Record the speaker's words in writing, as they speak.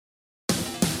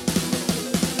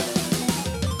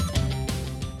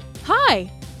Hi,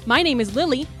 my name is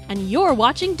Lily, and you're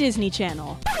watching Disney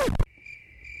Channel.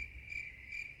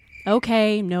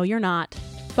 Okay, no you're not.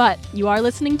 But you are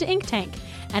listening to Ink Tank,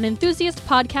 an enthusiast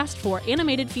podcast for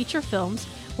animated feature films,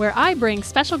 where I bring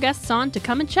special guests on to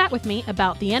come and chat with me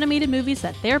about the animated movies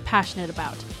that they're passionate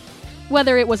about.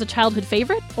 Whether it was a childhood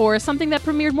favorite, or something that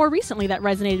premiered more recently that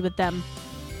resonated with them,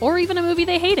 or even a movie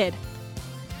they hated.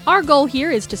 Our goal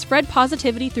here is to spread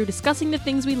positivity through discussing the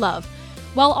things we love,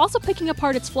 while also picking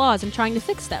apart its flaws and trying to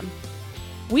fix them.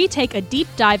 We take a deep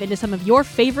dive into some of your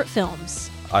favorite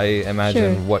films. I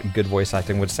imagine what good voice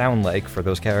acting would sound like for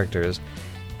those characters,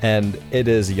 and it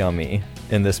is yummy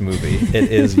in this movie. It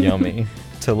is yummy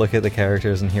to look at the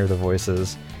characters and hear the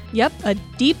voices. Yep, a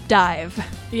deep dive.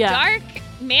 Yeah. Dark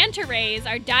manta rays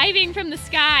are diving from the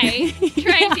sky,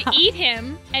 trying to eat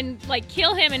him and like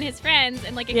kill him and his friends,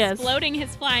 and like exploding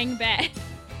his flying bed.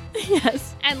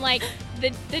 Yes. And like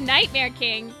the Nightmare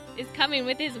King is coming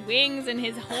with his wings and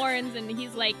his horns, and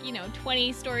he's like,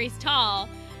 20 stories tall,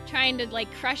 trying to like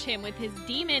crush him with his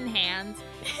demon hands.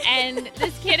 And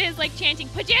this kid is like chanting,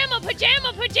 "Pajama,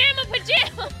 pajama, pajama,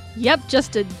 pajama." Yep,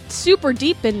 just a super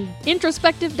deep and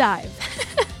introspective dive.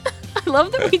 I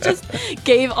love that we just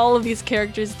gave all of these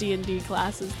characters D&D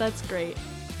classes. That's great.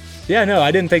 Yeah, no,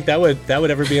 I didn't think that would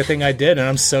ever be a thing I did, and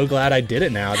I'm so glad I did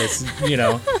it now. This,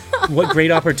 what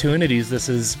great opportunities this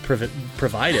has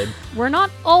provided. We're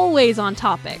not always on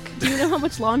topic. Do you know how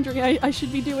much laundry I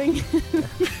should be doing?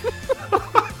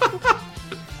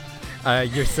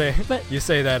 You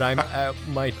say that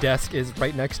my desk is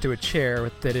right next to a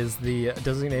chair that is the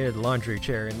designated laundry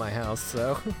chair in my house.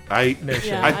 So I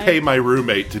pay my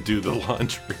roommate to do the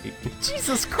laundry.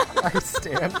 Jesus Christ,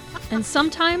 Dan. And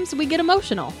sometimes we get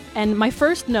emotional. And my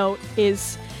first note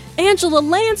is Angela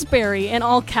Lansbury in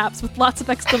all caps with lots of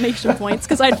exclamation points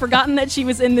because I'd forgotten that she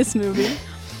was in this movie.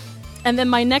 And then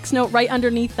my next note right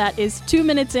underneath that is 2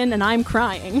 minutes in and I'm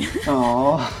crying.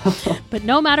 Aww. But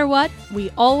no matter what,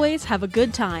 we always have a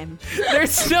good time.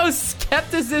 There's no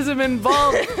skepticism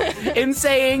involved in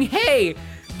saying, hey,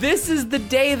 this is the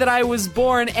day that I was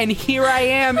born and here I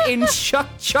am in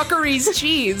Chuckery's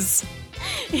cheese.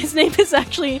 His name is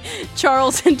actually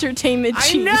Charles Entertainment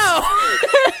Cheese. I know!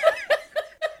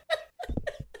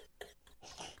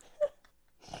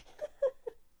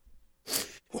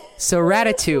 So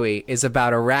Ratatouille is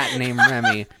about a rat named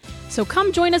Remy. So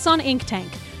come join us on Ink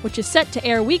Tank, which is set to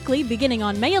air weekly beginning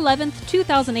on May 11th,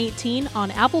 2018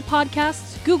 on Apple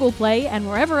Podcasts, Google Play, and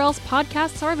wherever else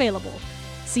podcasts are available.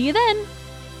 See you then!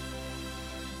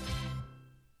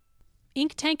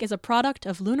 Ink Tank is a product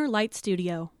of Lunar Light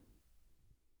Studio.